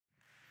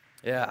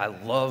Yeah, I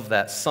love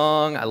that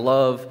song. I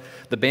love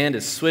the band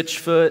is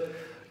Switchfoot.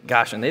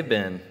 Gosh, and they've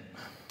been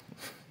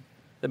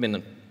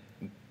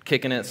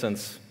kicking it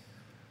since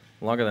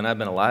longer than I've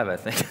been alive, I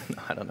think.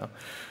 No, I don't know.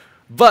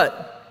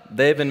 But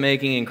they've been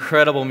making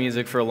incredible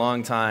music for a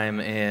long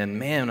time, and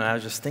man, when I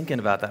was just thinking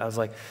about that, I was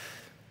like,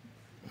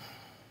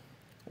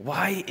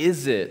 why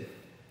is it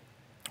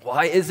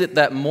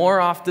that more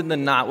often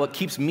than not, what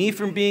keeps me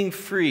from being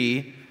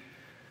free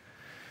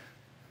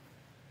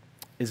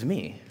is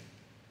me?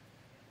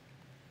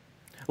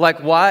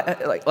 Like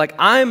why? Like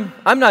I'm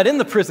not in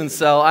the prison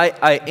cell.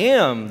 I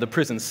am the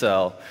prison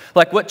cell.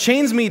 Like what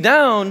chains me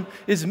down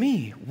is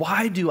me.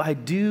 Why do I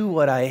do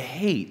what I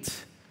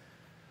hate?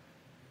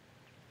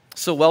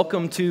 So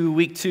welcome to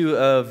week 2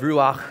 of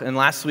Ruach. And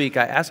last week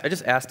I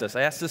asked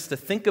us to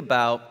think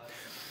about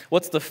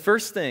what is the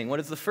first thing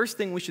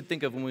we should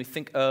think of when we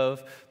think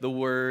of the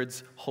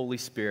words Holy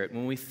Spirit?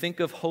 When we think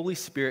of Holy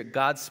Spirit,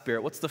 God's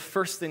Spirit, what's the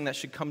first thing that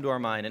should come to our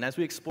mind? And as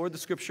we explored the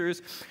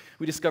scriptures,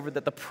 we discovered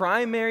that the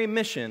primary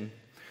mission,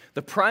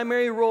 the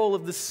primary role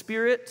of the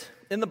Spirit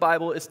in the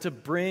Bible is to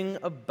bring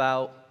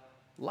about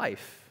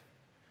life,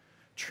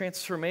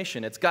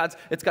 transformation. It's God's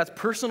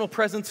personal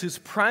presence whose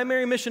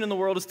primary mission in the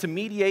world is to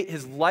mediate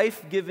his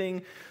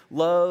life-giving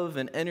love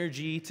and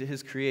energy to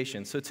his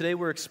creation. So today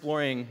we're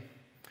exploring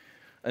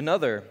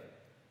another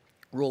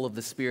role of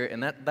the Spirit,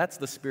 and that's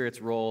the Spirit's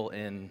role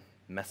in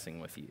messing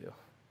with you.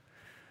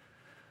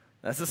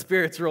 That's the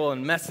Spirit's role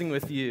in messing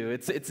with you.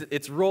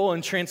 It's role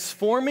in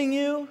transforming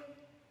you,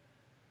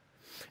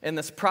 and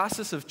this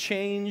process of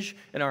change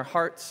in our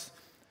hearts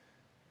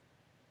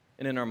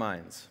and in our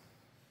minds.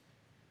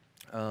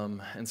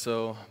 And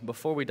so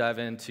before we dive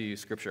into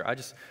Scripture, I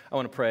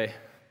want to pray.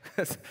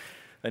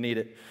 I need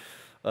it.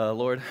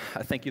 Lord,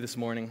 I thank you this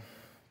morning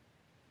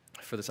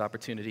for this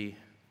opportunity.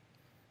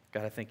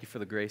 God, I thank you for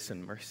the grace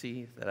and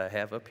mercy that I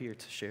have up here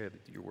to share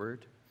your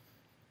word.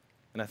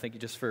 And I thank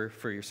you just for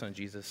your son,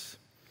 Jesus,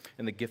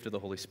 and the gift of the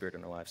Holy Spirit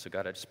in our lives. So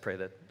God, I just pray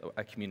that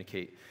I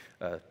communicate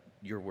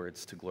your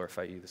words to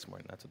glorify you this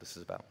morning. That's what this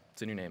is about.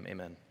 It's in your name.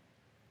 Amen.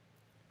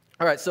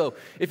 All right, so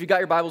if you got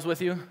your Bibles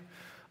with you,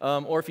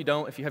 or if you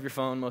don't, if you have your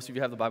phone, most of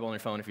you have the Bible on your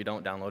phone. If you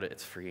don't, download it.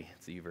 It's free.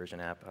 It's the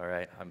YouVersion app. All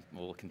right,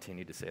 we'll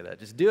continue to say that.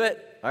 Just do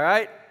it. All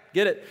right,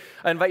 get it.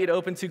 I invite you to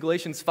open to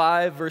Galatians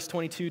 5, verse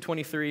 22,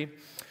 23.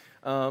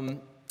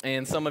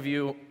 And some of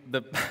you,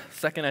 the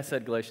second I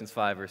said Galatians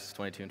 5, verses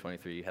 22 and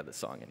 23, you had the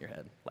song in your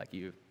head, like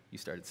you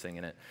started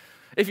singing it.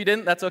 If you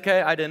didn't, that's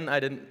okay. I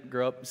didn't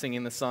grow up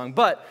singing this song.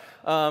 But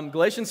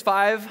Galatians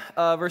 5,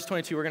 verse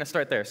 22, we're going to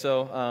start there.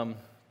 So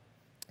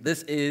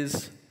this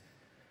is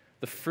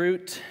the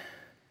fruit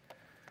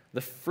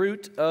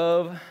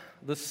of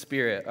the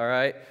Spirit, all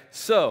right?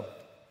 So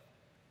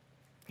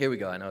here we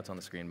go. I know it's on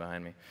the screen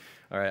behind me.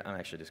 All right, I'm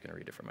actually just going to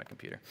read it from my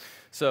computer.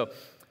 So,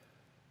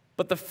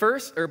 But the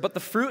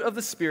fruit of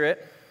the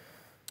Spirit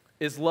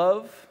is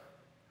love,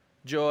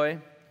 joy,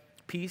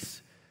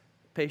 peace,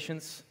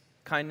 patience,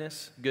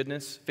 kindness,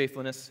 goodness,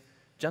 faithfulness,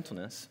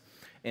 gentleness,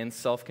 and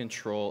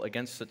self-control.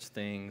 Against such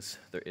things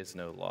there is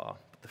no law.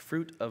 But the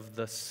fruit of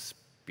the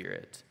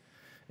Spirit,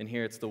 and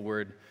here it's the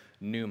word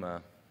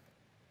pneuma,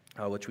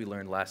 which we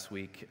learned last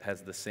week,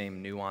 has the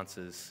same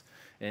nuances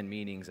and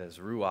meanings as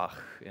ruach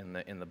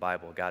in the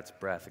Bible, God's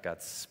breath,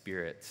 God's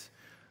Spirit.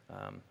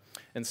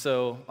 And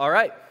so, all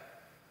right.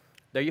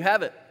 There you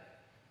have it.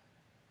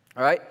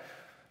 All right?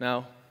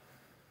 Now,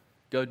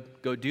 go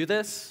do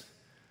this.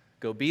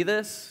 Go be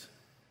this.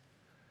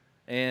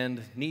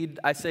 And need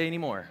I say any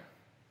more?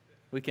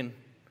 We can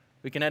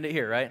end it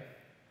here, right?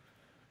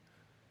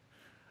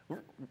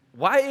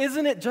 Why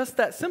isn't it just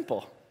that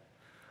simple?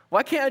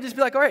 Why can't I just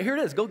be like, all right, here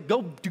it is. Go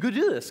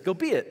do this. Go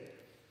be it.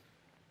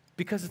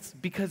 Because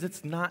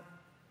it's not.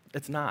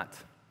 It's not.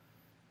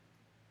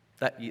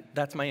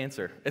 That's my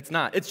answer. It's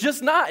not. It's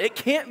just not. It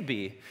can't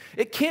be.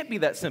 It can't be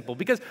that simple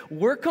because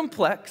we're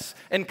complex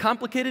and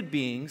complicated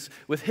beings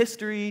with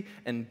history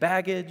and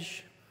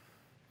baggage.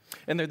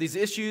 And there are these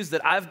issues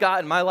that I've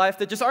got in my life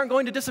that just aren't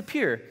going to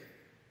disappear.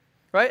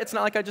 Right? It's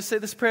not like I just say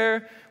this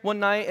prayer one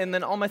night and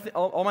then all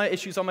my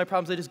issues, all my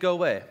problems, they just go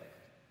away.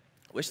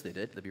 I wish they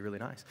did. That'd be really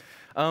nice.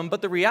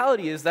 But the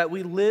reality is that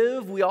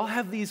we all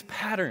have these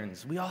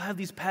patterns. We all have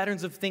these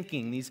patterns of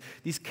thinking,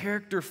 these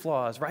character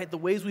flaws, right? The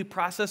ways we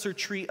process or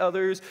treat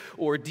others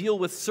or deal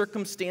with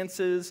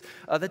circumstances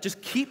that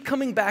just keep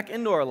coming back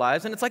into our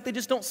lives, and it's like they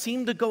just don't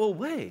seem to go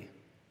away.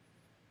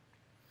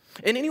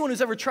 And anyone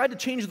who's ever tried to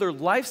change their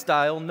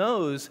lifestyle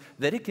knows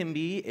that it can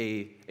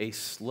be a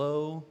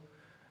slow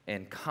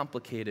and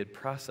complicated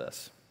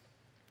process.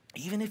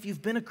 Even if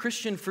you've been a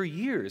Christian for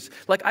years,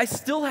 like I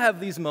still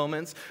have these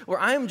moments where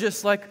I'm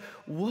just like,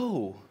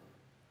 whoa,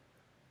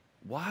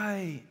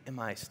 why am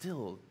I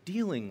still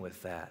dealing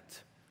with that?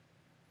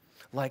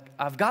 Like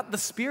I've got the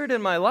Spirit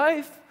in my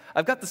life.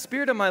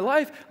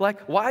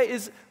 Like why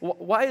is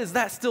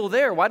that still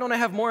there? Why don't I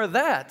have more of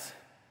that?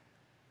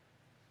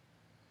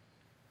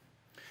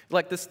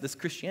 Like this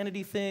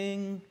Christianity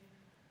thing,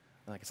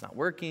 like it's not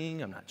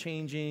working, I'm not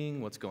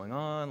changing, what's going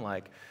on?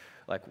 Like,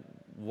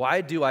 why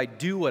do I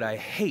do what I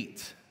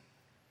hate?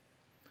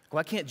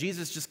 Why can't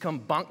Jesus just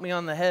come bonk me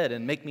on the head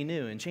and make me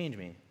new and change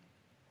me?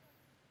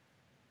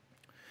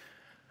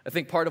 I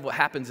think part of what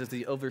happens is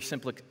the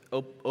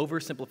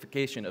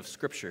oversimplification of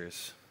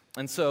scriptures.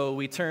 And so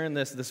we turn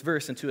this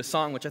verse into a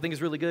song, which I think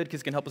is really good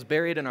because it can help us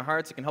bury it in our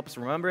hearts. It can help us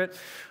remember it.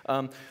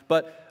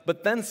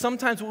 But then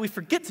sometimes what we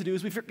forget to do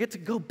is we forget to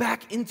go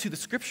back into the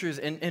scriptures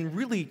and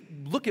really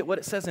look at what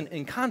it says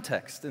in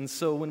context. And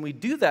so when we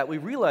do that, we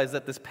realize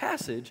that this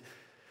passage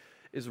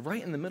is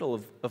right in the middle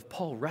of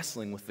Paul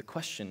wrestling with the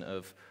question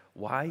of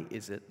why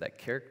is it that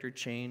character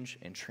change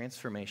and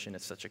transformation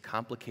is such a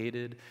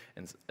complicated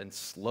and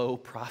slow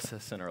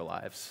process in our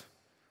lives?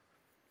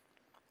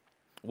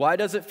 Why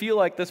does it feel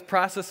like this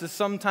process is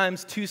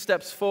sometimes 2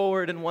 steps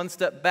forward and 1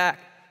 step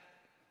back?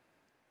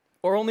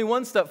 Or only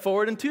 1 step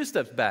forward and 2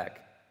 steps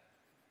back?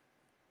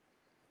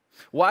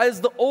 Why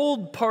is the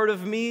old part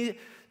of me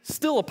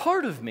still a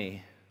part of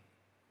me?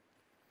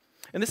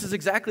 And this is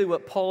exactly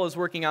what Paul is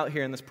working out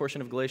here in this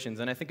portion of Galatians.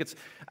 And I think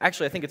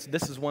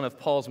this is one of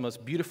Paul's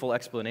most beautiful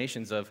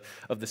explanations of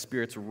the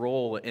Spirit's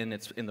role in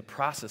the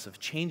process of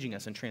changing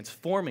us and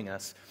transforming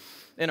us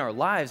in our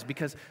lives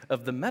because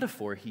of the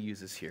metaphor he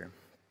uses here.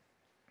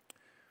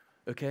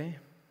 Okay?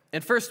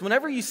 And first,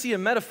 whenever you see a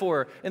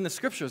metaphor in the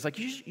scriptures, like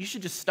you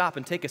should just stop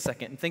and take a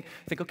second and think,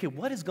 okay,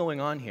 what is going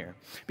on here?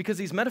 Because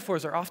these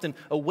metaphors are often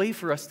a way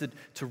for us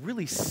to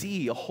really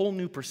see a whole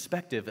new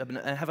perspective and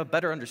have a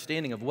better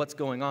understanding of what's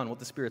going on, what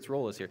the Spirit's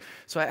role is here.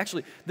 So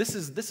this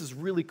is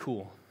really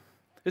cool.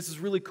 This is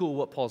really cool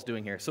what Paul's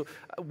doing here. So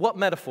what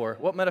metaphor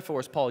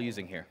is Paul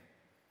using here?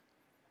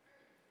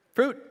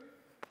 Fruit.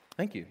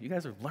 Thank you. You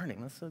guys are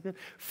learning. That's so good.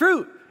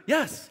 Fruit.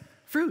 Yes,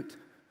 fruit.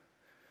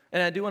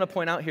 And I do want to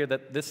point out here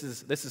that this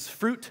is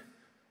fruit.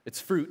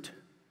 It's fruit.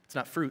 It's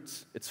not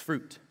fruits. It's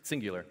fruit,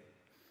 singular.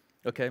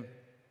 Okay?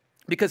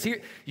 Because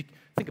here,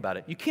 think about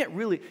it. You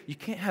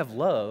can't have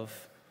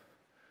love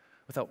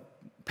without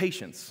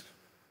patience.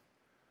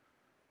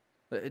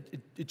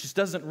 It just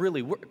doesn't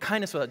really work.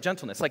 Kindness without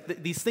gentleness.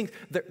 Like these things,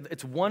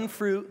 it's one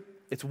fruit.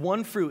 It's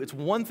one fruit. It's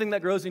one thing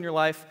that grows in your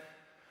life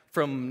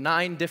from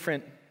 9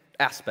 different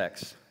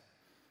aspects.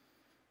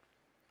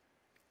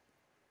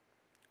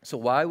 So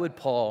why would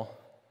Paul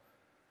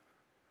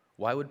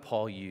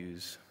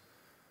use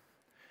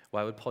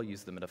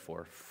the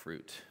metaphor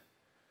fruit?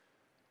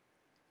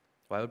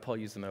 Why would Paul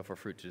use the metaphor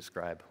fruit to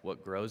describe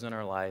what grows in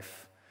our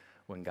life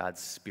when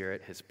God's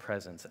Spirit, His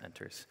presence,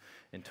 enters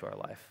into our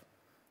life?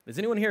 Is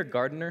anyone here a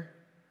gardener?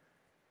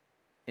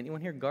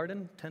 Anyone here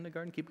garden? Tend to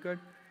garden? Keep a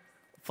garden?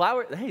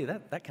 Flower? Hey,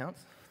 that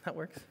counts. That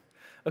works.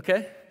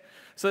 Okay?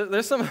 So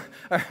there's some, all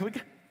right, we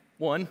got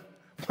one.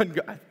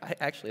 I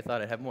actually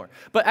thought I'd have more.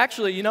 But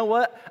actually, you know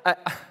what?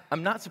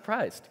 I'm not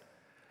surprised.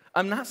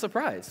 I'm not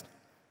surprised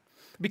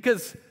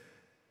because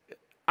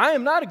I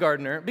am not a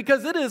gardener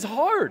because it is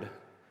hard.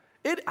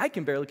 I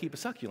can barely keep a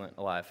succulent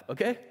alive,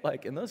 okay?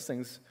 And those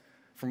things,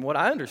 from what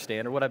I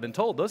understand or what I've been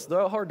told,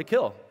 they're hard to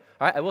kill. All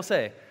right, I will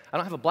say, I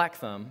don't have a black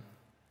thumb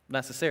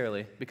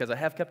necessarily because I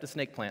have kept a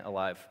snake plant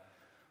alive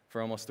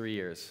for almost 3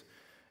 years.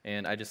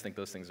 And I just think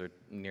those things are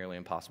nearly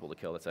impossible to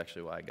kill. That's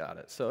actually why I got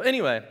it. So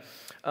anyway,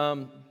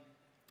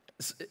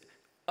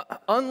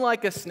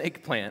 unlike a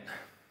snake plant,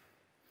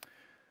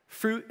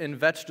 fruit and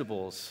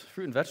vegetables,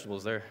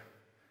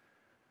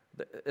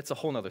 it's a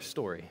whole nother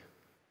story.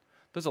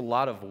 There's a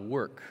lot of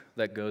work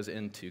that goes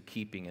into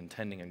keeping and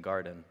tending a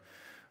garden,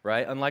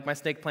 right? Unlike my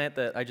snake plant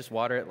that I just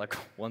water it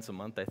once a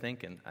month, I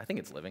think, and I think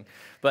it's living.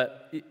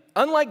 But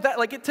unlike that,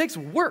 it takes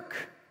work.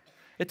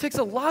 It takes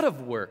a lot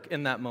of work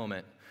in that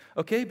moment,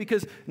 okay?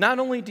 Because not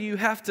only do you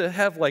have to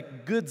have,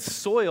 good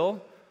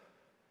soil,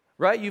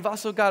 right? You've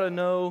also got to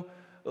know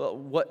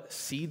what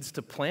seeds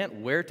to plant,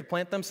 where to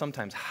plant them,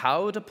 sometimes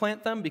how to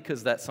plant them,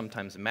 because that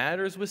sometimes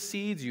matters with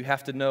seeds. You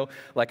have to know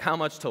how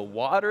much to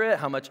water it,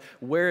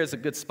 where is a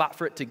good spot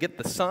for it to get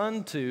the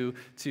sun to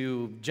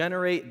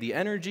generate the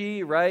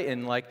energy, right?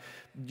 And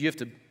you have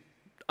to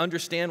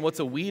understand what's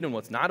a weed and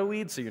what's not a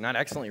weed, so you're not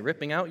accidentally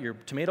ripping out your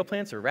tomato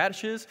plants or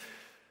radishes.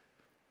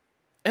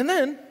 And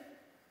then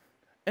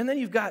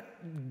you've got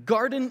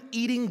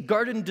garden-eating,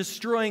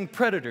 garden-destroying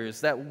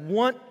predators that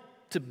want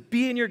to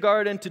be in your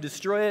garden, to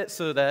destroy it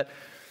so that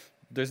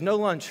there's no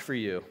lunch for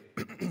you.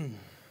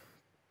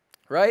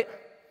 Right?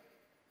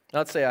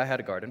 Let's say I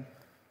had a garden,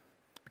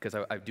 because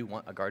I do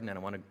want a garden,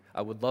 and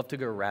I would love to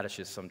grow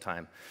radishes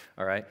sometime,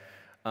 all right?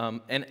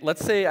 And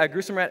let's say I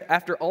grew some radishes.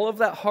 After all of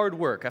that hard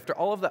work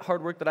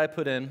that I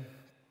put in,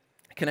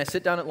 can I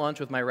sit down at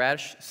lunch with my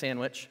radish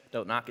sandwich?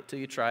 Don't knock it till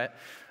you try it,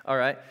 all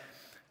right?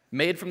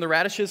 Made from the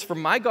radishes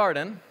from my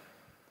garden.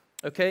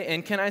 Okay,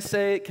 and can I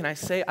say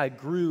I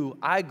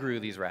grew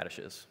these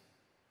radishes?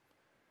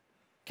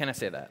 Can I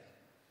say that?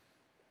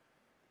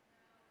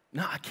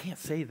 No, I can't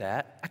say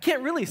that. I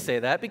can't really say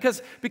that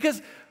because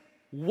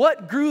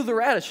what grew the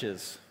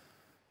radishes?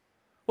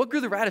 What grew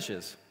the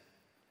radishes?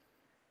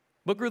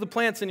 What grew the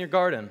plants in your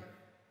garden?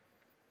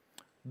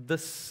 The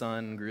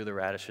sun grew the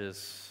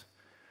radishes.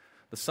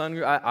 The sun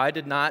grew. I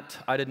did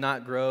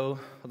not grow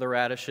the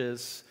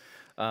radishes.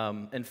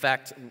 In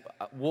fact,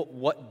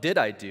 what did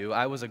I do?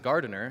 I was a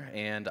gardener,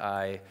 and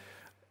I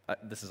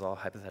this is all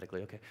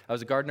hypothetically, okay. I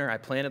was a gardener. I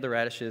planted the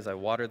radishes. I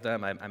watered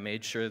them. I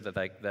made sure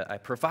that I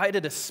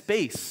provided a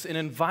space, an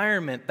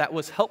environment that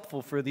was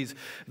helpful for these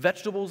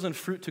vegetables and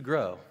fruit to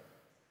grow.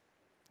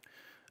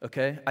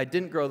 Okay? I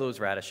didn't grow those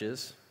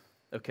radishes,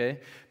 okay?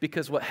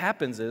 Because what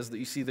happens is that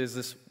you see there's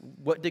this,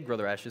 what did grow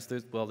the radishes?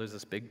 There's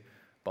this big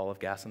ball of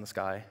gas in the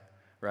sky,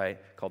 right,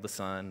 called the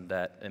sun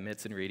that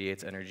emits and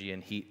radiates energy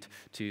and heat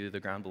to the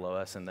ground below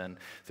us, and then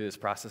through this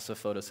process of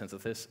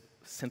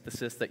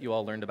photosynthesis that you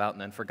all learned about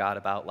and then forgot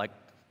about, like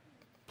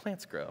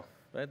plants grow,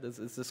 right?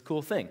 It's this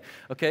cool thing,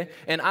 okay?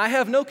 And I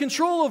have no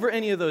control over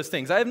any of those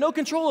things. I have no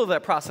control over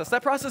that process.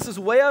 That process is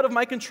way out of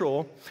my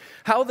control.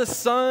 How the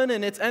sun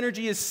and its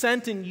energy is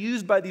sent and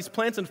used by these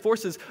plants and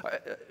forces,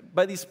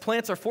 by these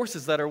plants are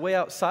forces that are way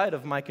outside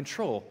of my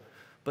control.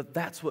 But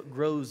that's what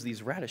grows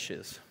these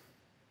radishes.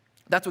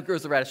 That's what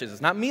grows the radishes.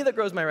 It's not me that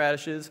grows my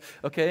radishes,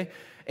 okay?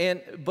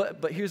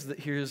 But here's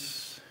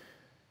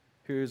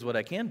what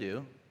I can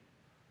do.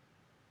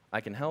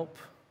 I can help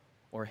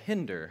or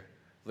hinder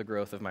the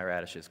growth of my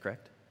radishes,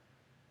 correct?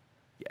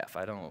 Yeah, if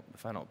I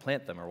don't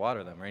plant them or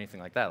water them or anything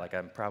like that, like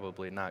I'm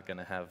probably not going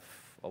to have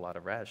a lot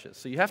of radishes.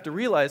 So you have to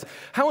realize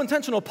how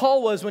intentional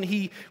Paul was when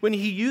he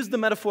used the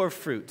metaphor of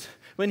fruit,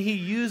 when he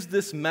used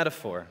this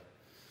metaphor.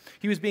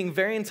 He was being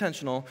very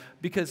intentional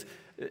because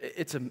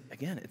it's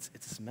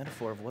this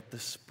metaphor of what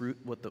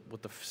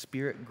the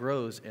Spirit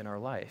grows in our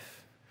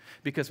life.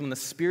 Because when the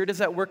Spirit is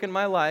at work in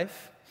my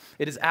life,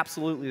 it is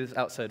absolutely this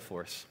outside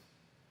force.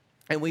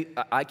 And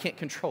I can't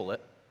control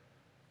it.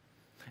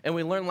 And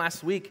we learned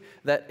last week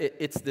that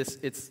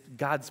it's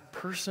God's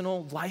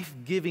personal,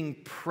 life-giving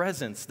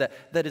presence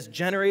that is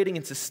generating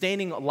and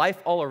sustaining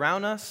life all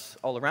around us.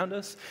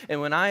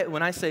 And when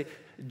I say,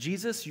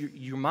 Jesus,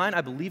 you're mine,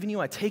 I believe in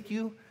you, I take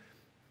you,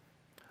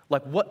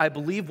 like I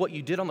believe what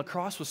you did on the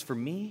cross was for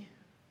me,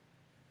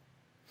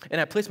 and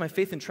I place my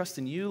faith and trust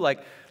in you,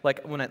 like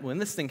when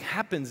this thing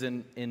happens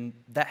and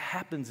that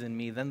happens in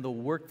me, then the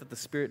work that the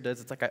Spirit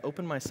does, it's like I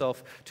open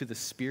myself to the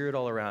Spirit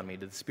all around me,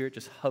 to the Spirit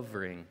just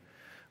hovering,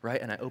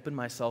 right? And I open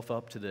myself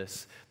up to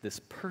this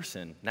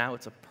person. Now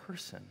it's a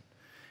person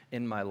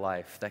in my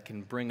life that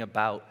can bring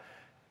about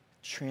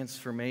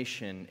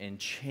transformation and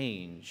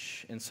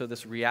change. And so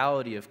this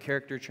reality of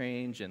character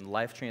change and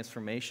life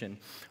transformation,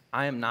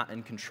 I am not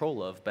in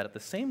control of, but at the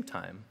same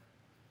time,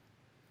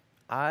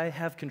 I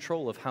have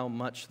control of how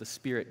much the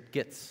Spirit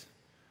gets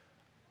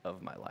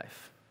of my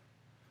life.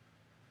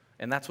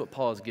 And that's what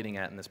Paul is getting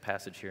at in this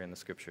passage here in the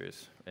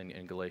Scriptures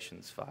in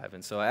Galatians 5.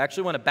 And so I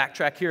actually want to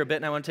backtrack here a bit,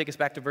 and I want to take us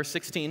back to verse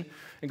 16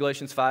 in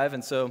Galatians 5.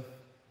 And so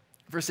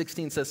verse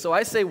 16 says, "So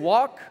I say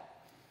walk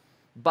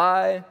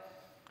by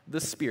the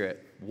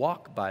Spirit."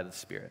 Walk by the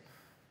Spirit.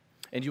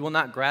 "And you will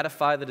not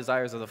gratify the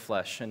desires of the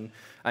flesh." And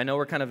I know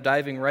we're kind of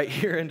diving right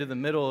here into the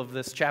middle of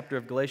this chapter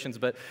of Galatians,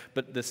 but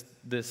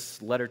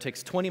this letter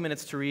takes 20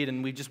 minutes to read,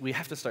 and we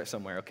have to start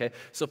somewhere, okay?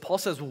 So Paul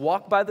says,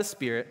 walk by the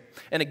Spirit.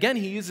 And again,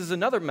 he uses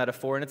another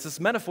metaphor, and it's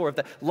this metaphor of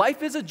that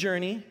life is a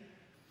journey,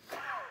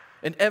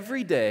 and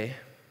every day,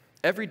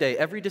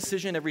 every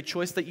decision, every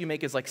choice that you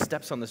make is like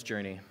steps on this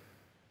journey.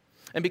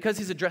 And because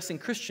he's addressing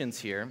Christians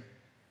here,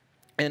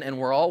 and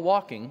we're all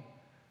walking,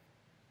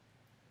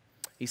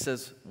 he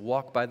says,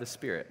 walk by the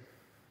Spirit.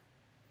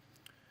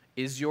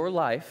 Is your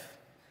life,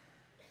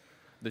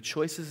 the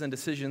choices and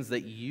decisions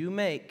that you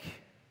make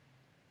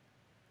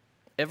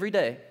every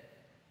day,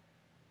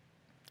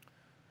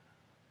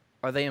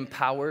 are they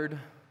empowered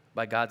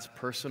by God's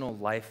personal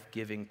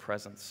life-giving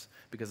presence?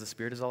 Because the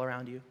Spirit is all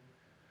around you,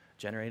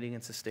 generating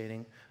and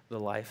sustaining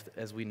the life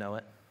as we know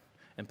it.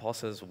 And Paul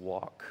says,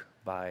 walk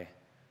by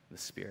the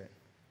Spirit.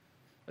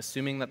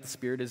 Assuming that the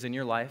Spirit is in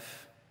your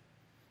life,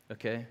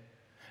 okay?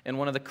 And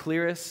one of the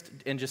clearest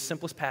and just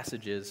simplest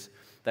passages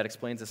that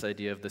explains this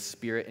idea of the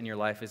Spirit in your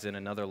life is in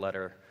another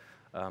letter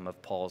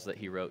of Paul's that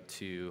he wrote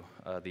to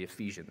the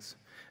Ephesians.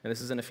 And this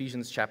is in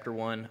Ephesians chapter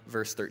 1,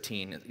 verse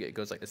 13.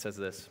 It says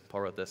this,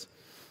 Paul wrote this.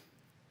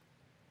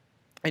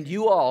 "And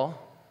you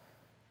all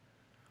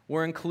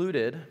were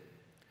included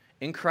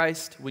in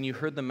Christ when you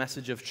heard the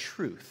message of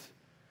truth,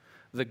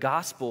 the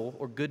gospel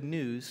or good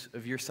news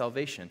of your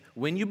salvation.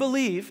 When you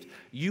believed,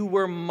 you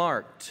were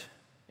marked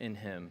in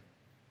him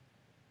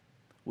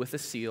with a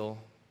seal,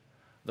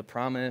 the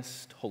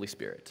promised Holy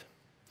Spirit."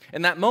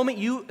 In that moment,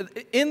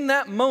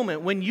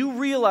 when you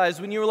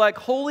realized, when you were like,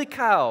 holy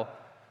cow,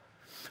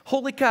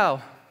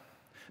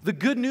 the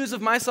good news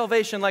of my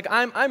salvation, like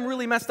I'm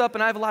really messed up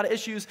and I have a lot of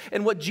issues,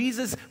 and what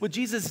Jesus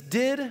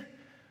did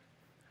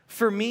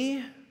for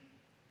me,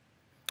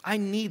 I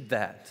need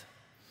that.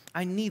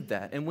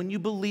 And when you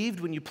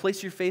believed, when you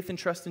place your faith and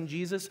trust in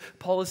Jesus,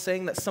 Paul is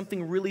saying that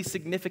something really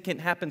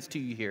significant happens to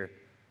you here.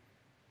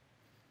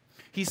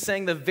 He's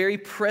saying the very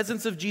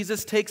presence of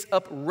Jesus takes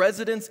up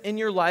residence in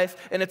your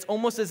life, and it's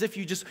almost as if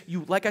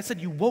like I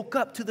said, you woke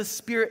up to the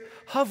Spirit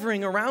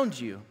hovering around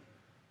you,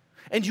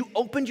 and you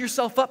opened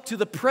yourself up to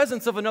the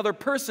presence of another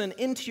person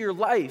into your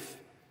life.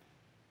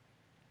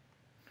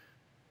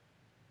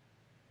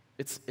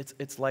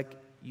 It's like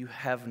you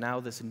have now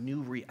this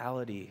new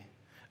reality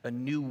a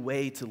new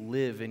way to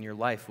live in your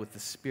life with the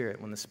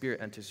Spirit when the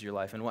Spirit enters your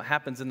life. And what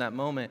happens in that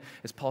moment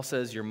is Paul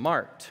says you're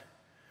marked,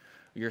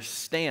 you're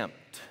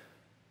stamped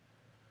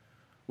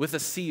with a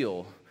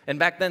seal. And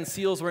back then,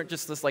 seals weren't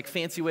just this like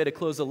fancy way to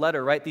close a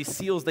letter, right? These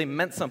seals, they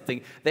meant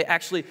something.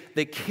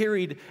 They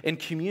carried and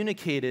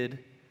communicated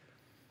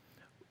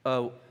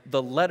the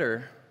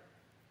letter,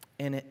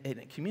 and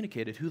it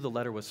communicated who the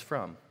letter was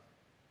from.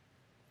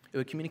 It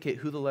would communicate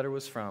who the letter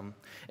was from,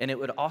 and it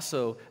would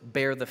also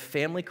bear the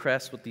family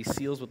crest with these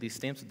seals, with these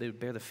stamps. They would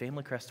bear the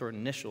family crest or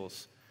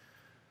initials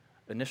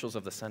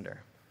of the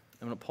sender.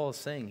 And what Paul is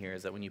saying here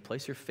is that when you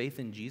place your faith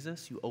in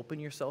Jesus, you open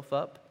yourself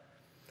up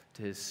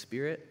to his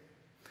Spirit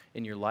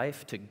in your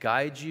life to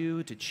guide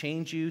you, to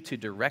change you, to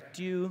direct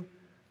you.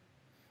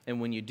 And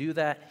when you do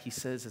that, he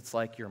says it's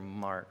like you're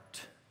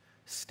marked,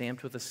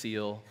 stamped with a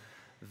seal.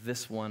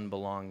 This one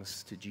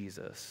belongs to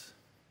Jesus.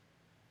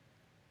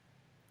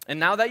 And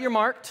now that you're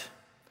marked,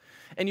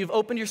 and you've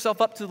opened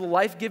yourself up to the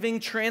life-giving,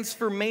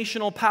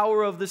 transformational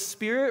power of the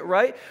Spirit,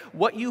 right?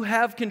 What you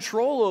have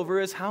control over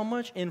is how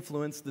much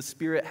influence the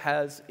Spirit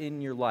has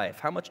in your life,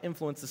 how much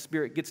influence the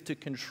Spirit gets to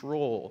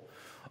control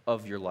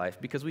of your life,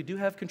 because we do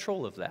have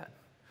control of that.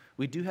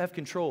 We do have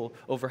control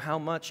over how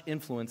much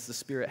influence the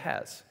Spirit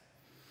has,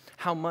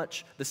 how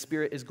much the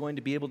Spirit is going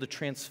to be able to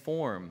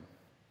transform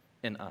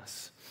in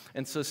us.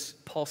 And so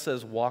Paul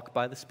says, walk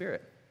by the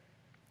Spirit.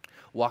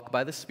 Walk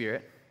by the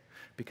Spirit,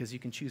 because you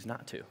can choose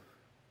not to.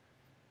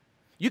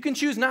 You can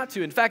choose not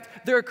to. In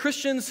fact, there are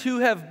Christians who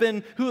have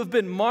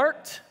been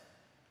marked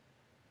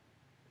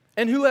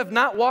and who have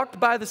not walked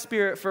by the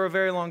Spirit for a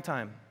very long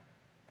time.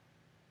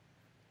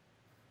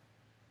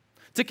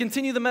 To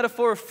continue the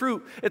metaphor of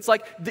fruit, it's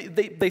like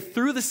they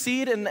threw the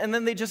seed and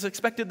then they just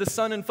expected the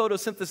sun and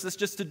photosynthesis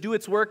just to do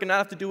its work and not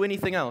have to do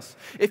anything else.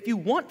 If you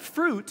want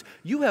fruit,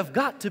 you have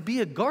got to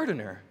be a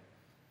gardener.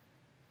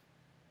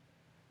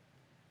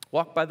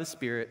 Walk by the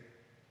Spirit,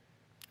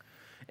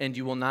 and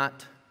you will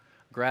not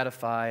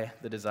gratify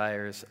the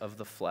desires of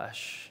the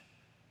flesh.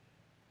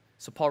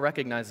 So Paul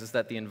recognizes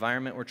that the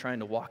environment we're trying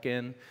to walk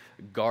in,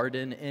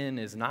 garden in,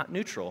 is not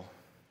neutral,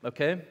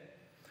 okay?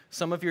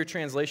 Some of your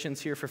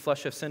translations here for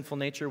flesh have sinful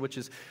nature, which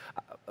is,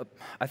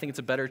 I think it's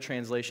a better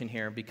translation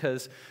here,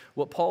 because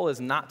what Paul is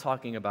not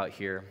talking about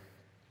here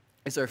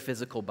is our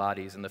physical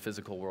bodies and the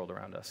physical world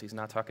around us. He's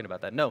not talking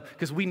about that. No,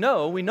 because we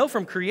know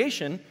from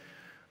creation,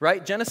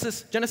 right?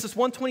 Genesis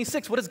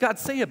 1:26, what does God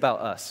say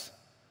about us?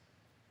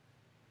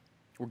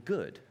 We're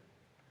good.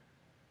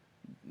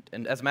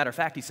 And as a matter of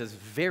fact, he says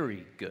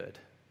very good.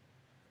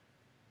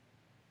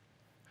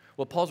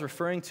 What Paul's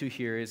referring to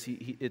here is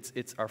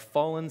it's our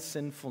fallen,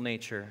 sinful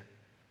nature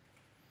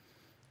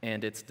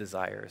and its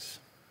desires.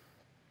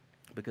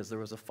 Because there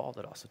was a fall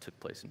that also took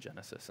place in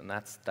Genesis, and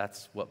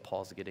that's what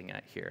Paul's getting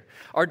at here.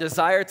 Our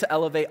desire to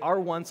elevate our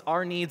wants,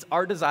 our needs,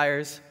 our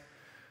desires,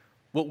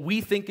 what we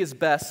think is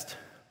best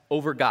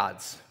over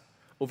God's.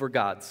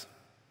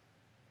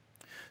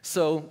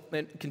 So,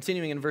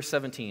 continuing in verse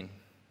 17,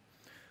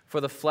 for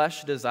the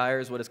flesh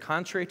desires what is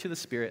contrary to the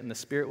Spirit, and the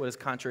Spirit what is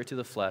contrary to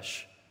the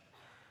flesh.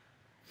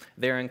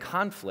 They're in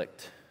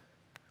conflict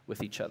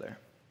with each other,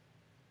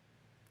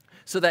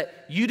 so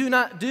that you do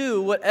not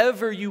do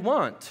whatever you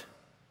want.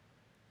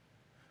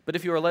 But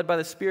if you are led by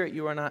the Spirit,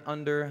 you are not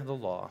under the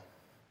law.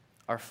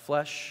 Our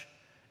flesh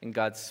and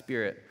God's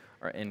Spirit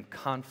are in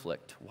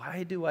conflict.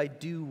 Why do I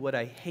do what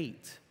I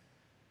hate?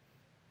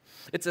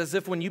 It's as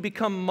if when you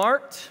become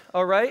marked,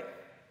 all right,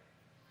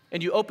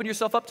 and you open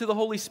yourself up to the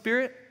Holy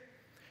Spirit,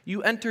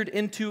 you entered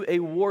into a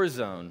war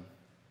zone.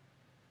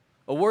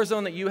 A war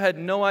zone that you had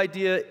no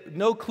idea,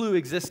 no clue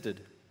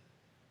existed.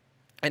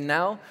 And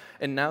now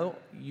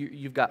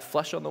you've got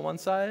flesh on the one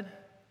side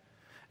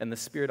and the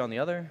Spirit on the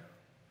other.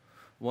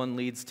 One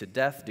leads to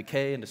death,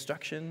 decay, and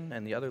destruction,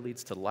 and the other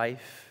leads to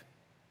life,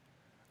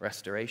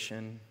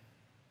 restoration,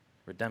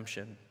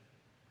 redemption.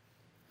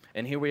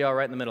 And here we are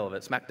right in the middle of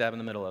it, smack dab in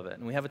the middle of it.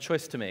 And we have a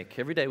choice to make.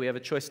 Every day we have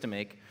a choice to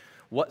make.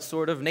 What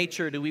sort of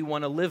nature do we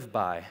want to live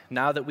by?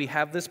 Now that we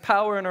have this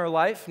power in our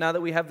life, now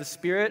that we have the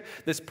Spirit,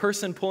 this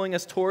person pulling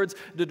us towards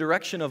the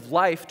direction of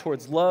life,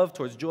 towards love,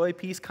 towards joy,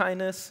 peace,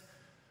 kindness,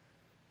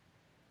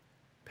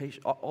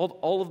 patience,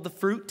 all of the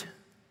fruit.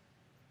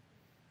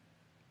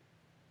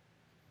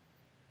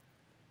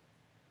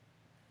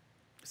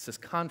 It's this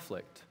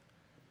conflict.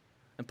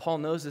 And Paul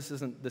knows this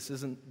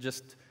isn't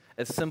just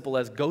as simple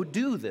as go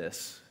do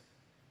this.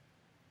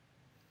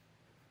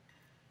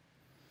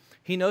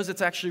 He knows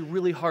it's actually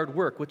really hard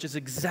work, which is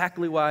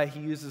exactly why he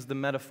uses the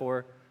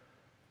metaphor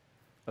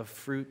of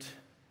fruit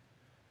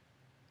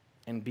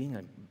and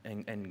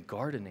and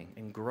gardening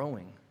and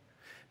growing.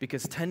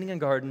 Because tending a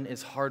garden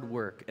is hard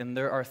work, and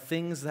there are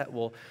things that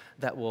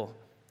will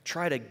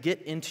try to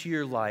get into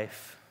your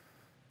life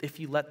if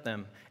you let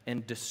them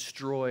and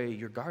destroy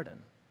your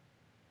garden.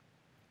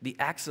 The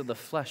acts of the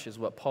flesh is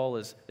what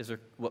Paul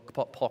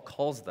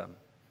calls them.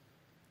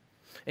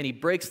 And he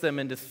breaks them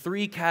into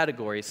three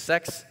categories: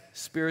 sex,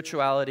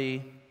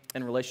 spirituality,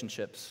 and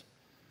relationships.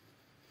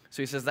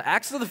 So he says the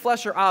acts of the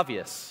flesh are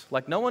obvious.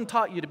 Like no one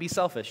taught you to be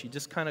selfish. You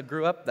just kind of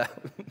grew up that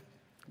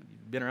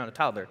been around a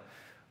toddler,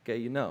 okay,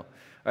 you know. All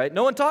right,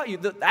 no one taught you.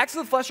 The acts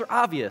of the flesh are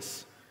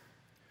obvious.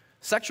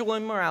 Sexual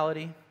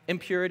immorality,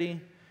 impurity,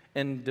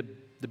 and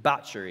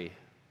debauchery.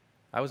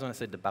 I always want to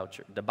say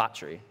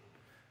debauchery.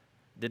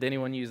 Did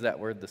anyone use that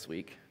word this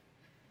week?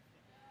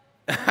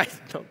 I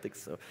don't think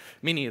so.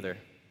 Me neither,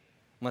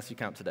 unless you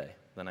count today.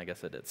 Then I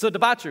guess I did. So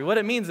debauchery, what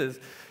it means is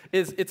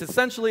it's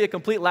essentially a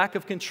complete lack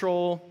of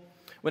control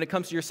when it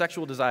comes to your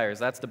sexual desires.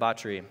 That's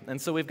debauchery. And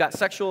so we've got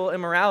sexual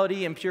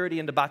immorality, impurity,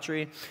 and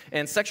debauchery.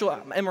 And sexual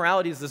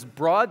immorality is this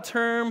broad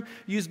term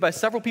used by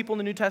several people in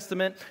the New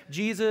Testament: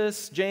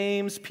 Jesus,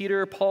 James,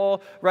 Peter,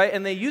 Paul, right?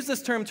 And they use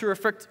this term to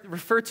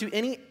refer to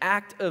any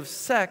act of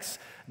sex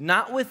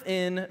not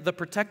within the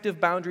protective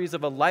boundaries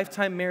of a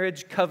lifetime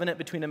marriage covenant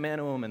between a man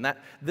and a woman.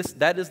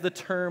 That is the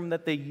term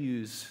that they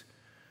use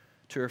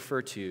to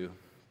refer to.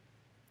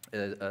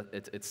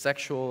 It's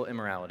sexual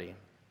immorality.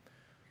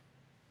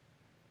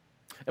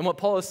 And what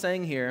Paul is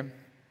saying here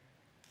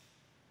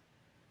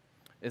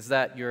is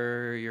that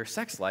your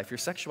sex life, your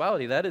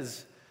sexuality,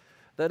 that's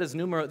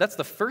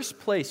the first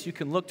place you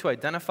can look to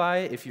identify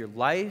if your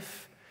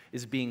life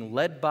is being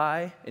led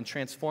by and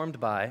transformed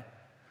by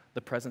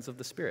the presence of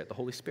the Spirit, the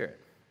Holy Spirit.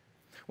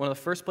 One of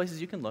the first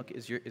places you can look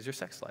is your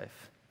sex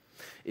life.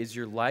 Is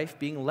your life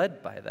being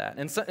led by that?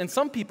 And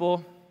some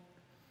people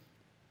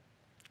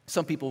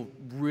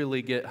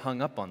really get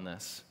hung up on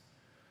this,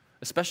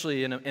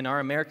 especially in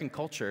our American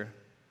culture.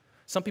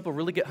 Some people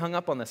really get hung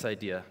up on this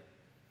idea.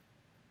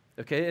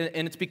 Okay,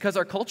 and it's because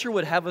our culture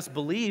would have us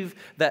believe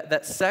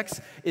that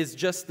sex is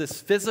just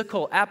this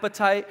physical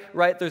appetite,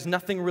 right? There's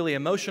nothing really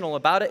emotional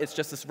about it. It's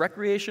just this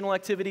recreational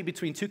activity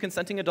between two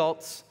consenting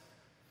adults.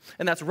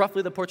 And that's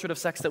roughly the portrait of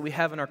sex that we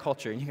have in our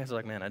culture. And you guys are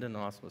like, man, I didn't know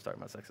I was supposed to talk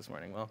about sex this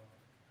morning. Well,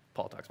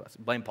 Paul talks about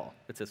it. Blame Paul.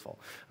 It's his fault.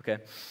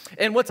 Okay?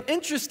 And what's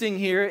interesting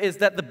here is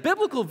that the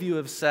biblical view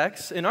of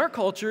sex in our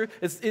culture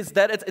is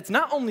that it's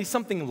not only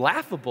something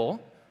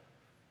laughable.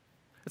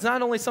 It's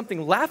not only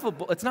something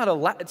laughable.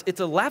 It's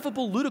a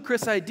laughable,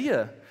 ludicrous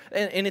idea,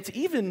 and it's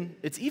even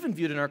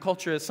viewed in our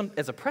culture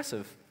as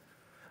oppressive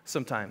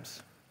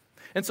sometimes.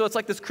 And so it's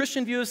like this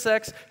Christian view of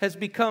sex has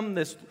become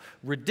this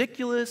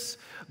ridiculous,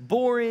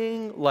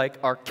 boring,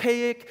 like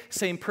archaic,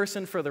 same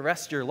person for the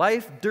rest of your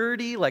life,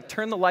 dirty, like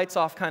turn the lights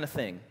off kind of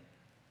thing.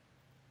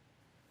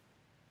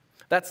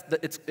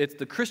 It's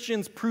the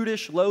Christian's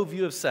prudish, low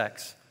view of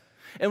sex.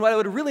 And what I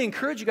would really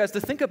encourage you guys to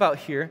think about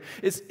here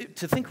is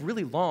to think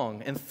really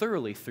long and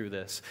thoroughly through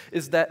this,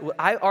 is that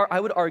I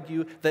would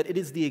argue that it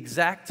is the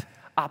exact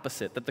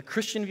opposite, that the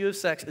Christian view of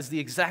sex is the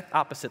exact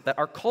opposite, that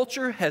our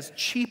culture has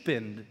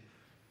cheapened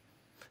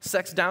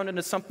sex down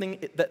into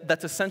something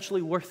that's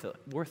essentially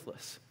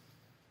worthless.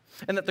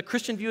 And that the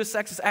Christian view of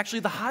sex is actually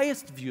the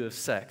highest view of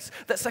sex.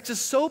 That sex is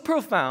so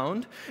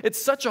profound,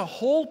 it's such a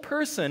whole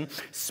person,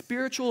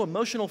 spiritual,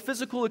 emotional,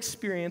 physical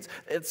experience.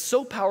 It's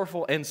so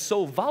powerful and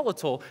so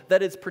volatile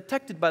that it's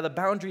protected by the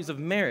boundaries of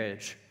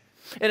marriage.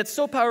 And it's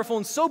so powerful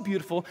and so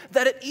beautiful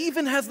that it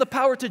even has the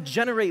power to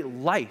generate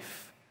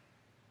life.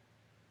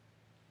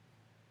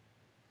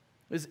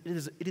 It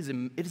is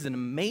an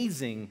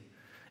amazing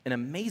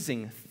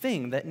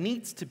thing that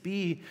needs to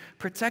be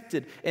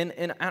protected.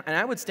 And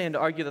I would stand to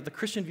argue that the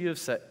Christian view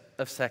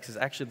of sex is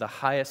actually the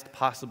highest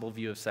possible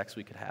view of sex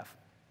we could have.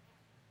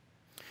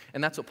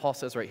 And that's what Paul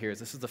says right here, is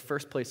this is the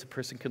first place a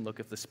person can look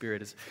if the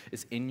Spirit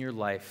is in your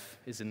life,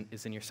 is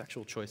in your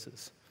sexual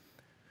choices.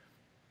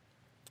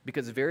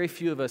 Because very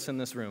few of us in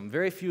this room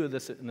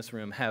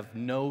have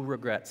no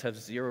regrets, have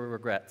zero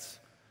regrets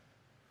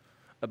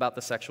about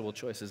the sexual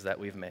choices that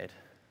we've made.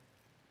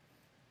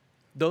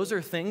 Those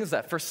are things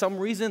that for some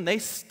reason they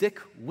stick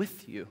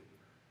with you.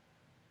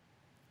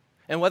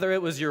 And whether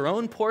it was your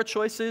own poor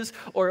choices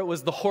or it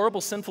was the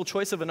horrible sinful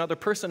choice of another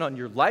person on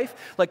your life,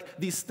 like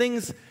these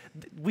things,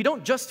 we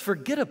don't just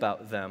forget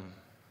about them.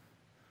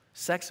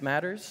 Sex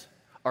matters,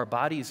 our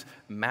bodies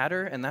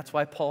matter, and that's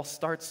why Paul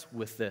starts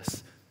with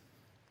this.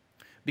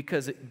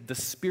 Because the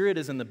Spirit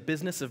is in the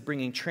business of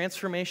bringing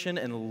transformation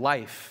and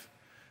life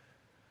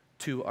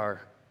to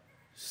our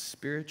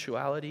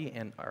spirituality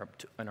and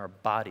our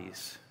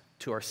bodies,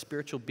 to our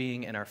spiritual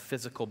being and our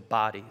physical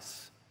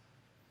bodies.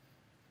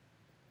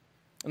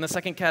 And the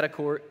second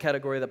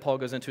category that Paul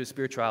goes into is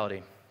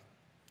spirituality,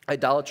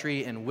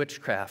 idolatry and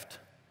witchcraft.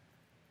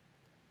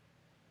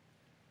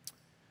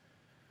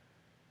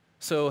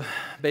 So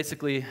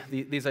basically,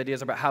 these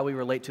ideas about how we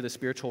relate to the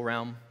spiritual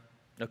realm.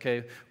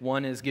 Okay,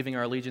 one is giving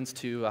our allegiance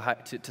to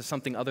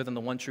something other than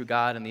the one true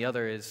God, and the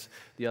other is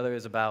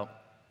about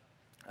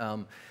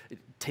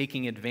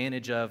taking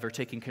advantage of or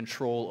taking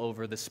control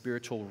over the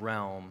spiritual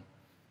realm.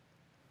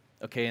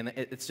 Okay, and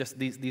it's just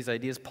these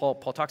ideas, Paul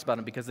talks about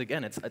them because,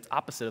 again, it's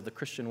opposite of the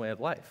Christian way of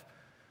life.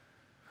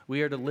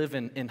 We are to live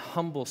in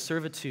humble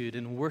servitude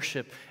and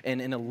worship and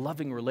in a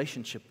loving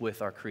relationship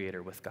with our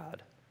Creator, with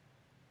God.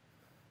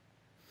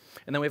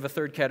 And then we have a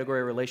third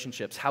category of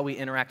relationships, how we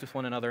interact with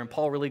one another. And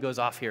Paul really goes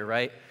off here,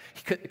 right?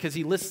 Because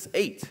he lists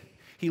 8.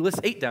 He lists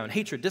 8 down: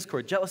 hatred,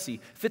 discord,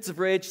 jealousy, fits of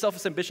rage,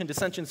 selfish ambition,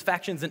 dissensions,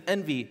 factions, and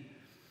envy.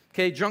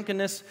 Okay,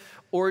 drunkenness,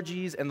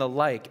 orgies, and the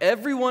like.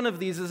 Every one of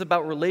these is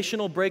about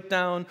relational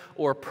breakdown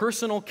or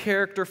personal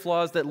character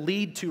flaws that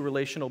lead to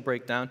relational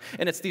breakdown.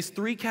 And it's these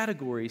three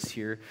categories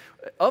here.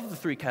 Of the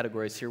three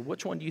categories here,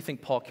 which one do you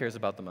think Paul cares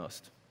about the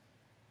most?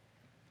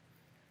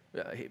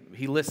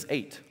 He lists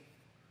 8.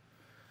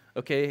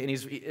 Okay, and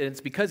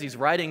it's because he's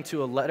writing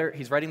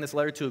this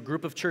letter to a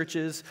group of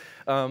churches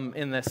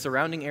in the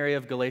surrounding area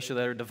of Galatia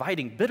that are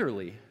dividing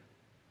bitterly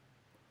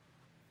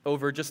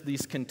over just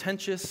these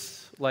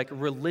contentious, like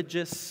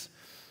religious,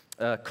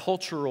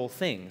 cultural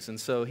things. And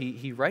so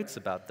he writes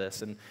about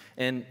this,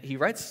 and he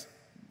writes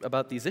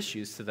about these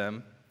issues to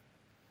them.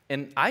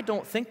 And I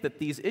don't think that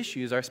these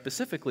issues are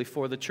specifically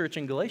for the church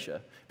in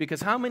Galatia,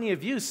 because how many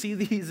of you see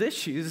these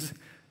issues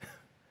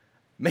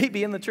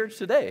maybe in the church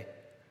today?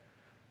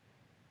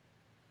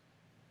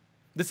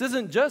 This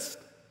isn't just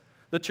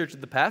the church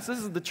of the past, this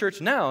is the church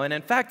now. And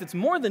in fact, it's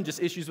more than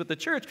just issues with the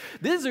church.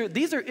 These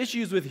are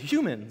issues with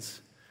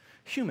humans.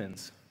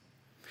 Humans.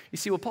 You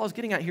see, what Paul's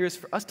getting at here is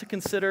for us to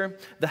consider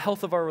the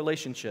health of our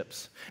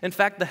relationships. In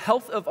fact, the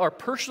health of our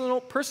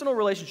personal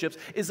relationships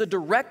is a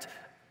direct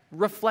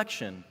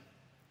reflection.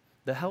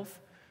 The health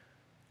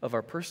of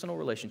our personal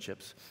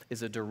relationships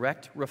is a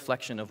direct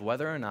reflection of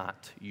whether or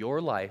not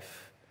your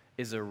life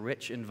is a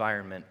rich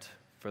environment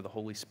for the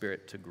Holy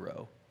Spirit to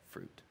grow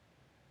fruit.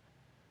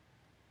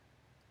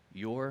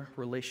 Your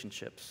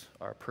relationships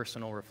are a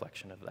personal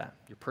reflection of that.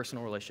 Your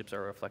personal relationships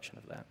are a reflection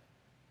of that.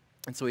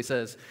 And so he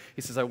says,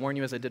 I warn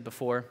you as I did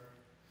before,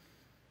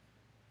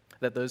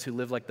 that those who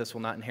live like this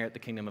will not inherit the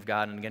kingdom of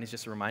God. And again, he's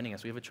just reminding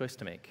us we have a choice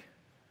to make.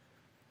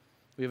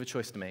 We have a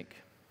choice to make.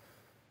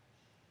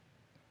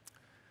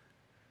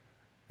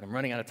 And I'm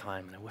running out of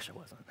time, and I wish I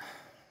wasn't.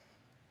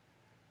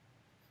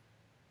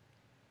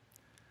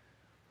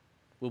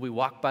 Will we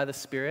walk by the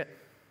Spirit?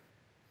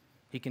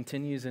 He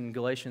continues in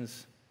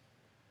Galatians.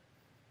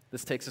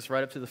 This takes us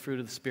right up to the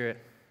fruit of the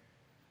Spirit.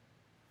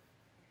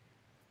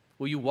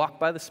 Will you walk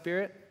by the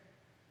Spirit?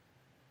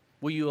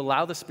 Will you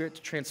allow the Spirit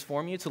to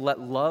transform you, to let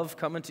love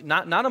come into,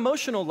 not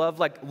emotional love,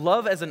 like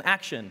love as an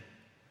action.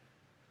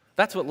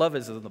 That's what love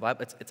is in the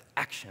Bible. It's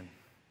action.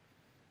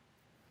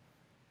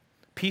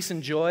 Peace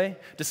and joy,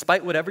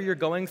 despite whatever you're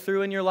going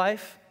through in your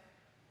life.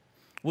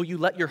 Will you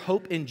let your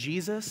hope in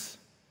Jesus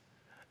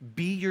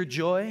be your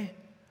joy,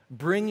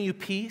 bring you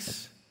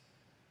peace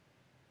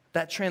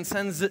that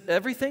transcends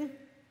everything?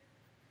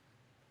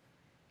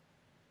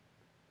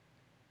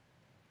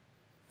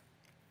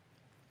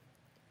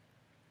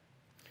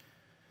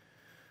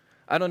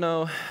 I don't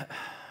know.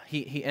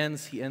 He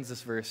ends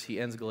this verse, he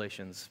ends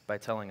Galatians by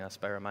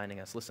reminding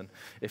us, listen,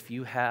 if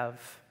you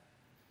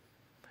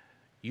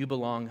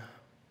belong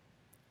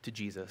to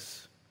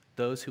Jesus.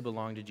 Those who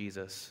belong to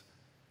Jesus,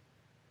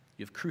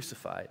 you've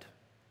crucified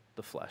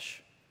the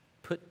flesh,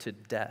 put to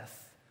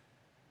death.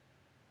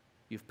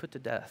 You've put to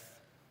death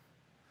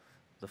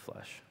the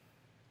flesh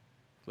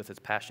with its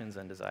passions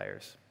and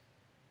desires.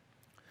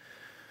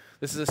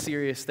 This is a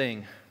serious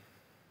thing.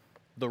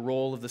 The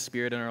role of the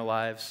Spirit in our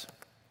lives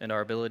and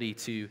our ability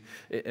to,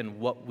 and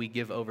what we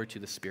give over to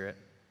the Spirit.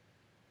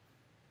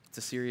 It's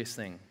a serious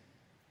thing.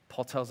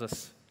 Paul tells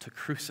us to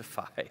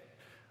crucify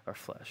our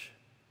flesh,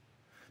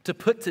 to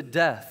put to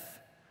death,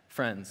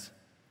 friends.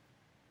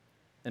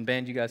 And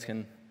band, you guys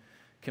can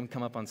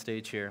come up on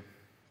stage here.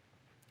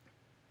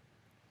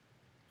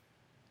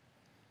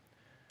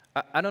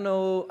 I don't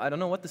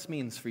know what this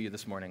means for you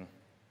this morning.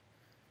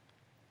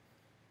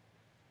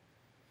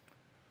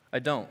 I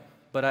don't,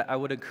 but I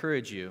would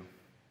encourage you.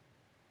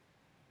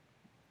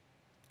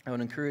 I would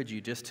encourage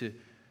you just to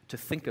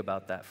think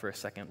about that for a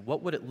second.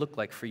 What would it look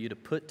like for you to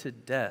put to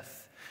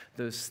death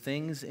those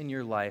things in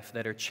your life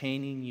that are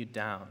chaining you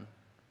down?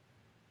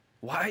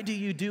 Why do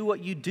you do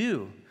what you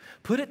do?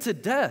 Put it to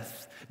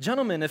death.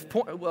 Gentlemen, if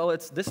porn,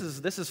 this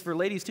is for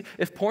ladies too.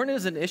 If porn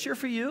is an issue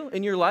for you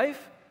in your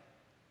life,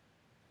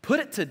 put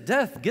it to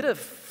death. Get a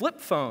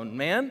flip phone,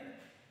 man.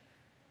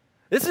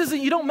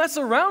 You don't mess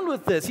around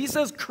with this. He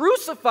says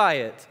crucify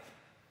it.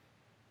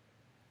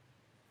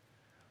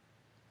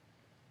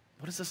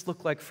 What does this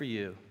look like for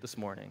you this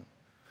morning?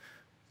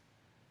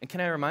 And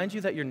can I remind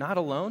you that you're not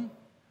alone?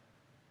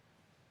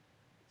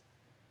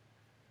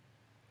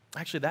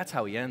 Actually, that's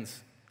how he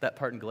ends that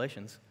part in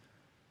Galatians.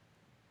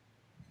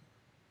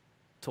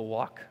 To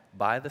walk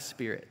by the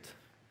Spirit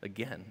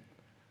again.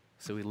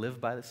 So we live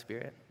by the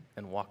Spirit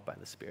and walk by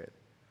the Spirit.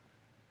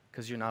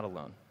 Because you're not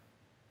alone.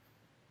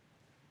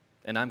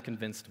 And I'm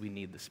convinced we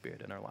need the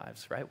Spirit in our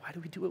lives, right? Why do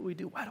we do what we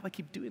do? Why do I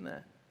keep doing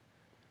that?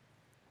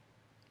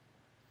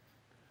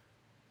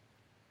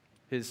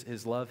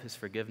 His love, His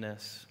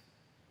forgiveness,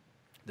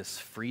 this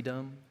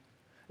freedom,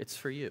 it's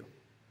for you.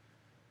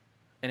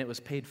 And it was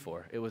paid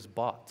for. It was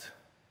bought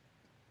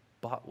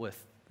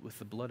with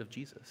the blood of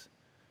Jesus.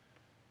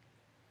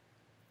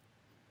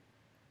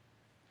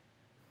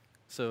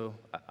 So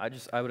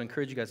I would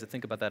encourage you guys to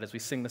think about that as we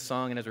sing the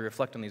song and as we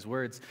reflect on these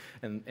words,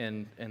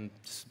 and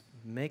just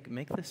make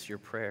this your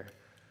prayer.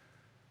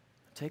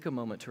 Take a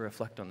moment to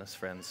reflect on this,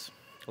 friends.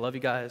 I love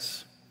you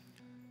guys.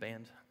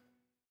 Band.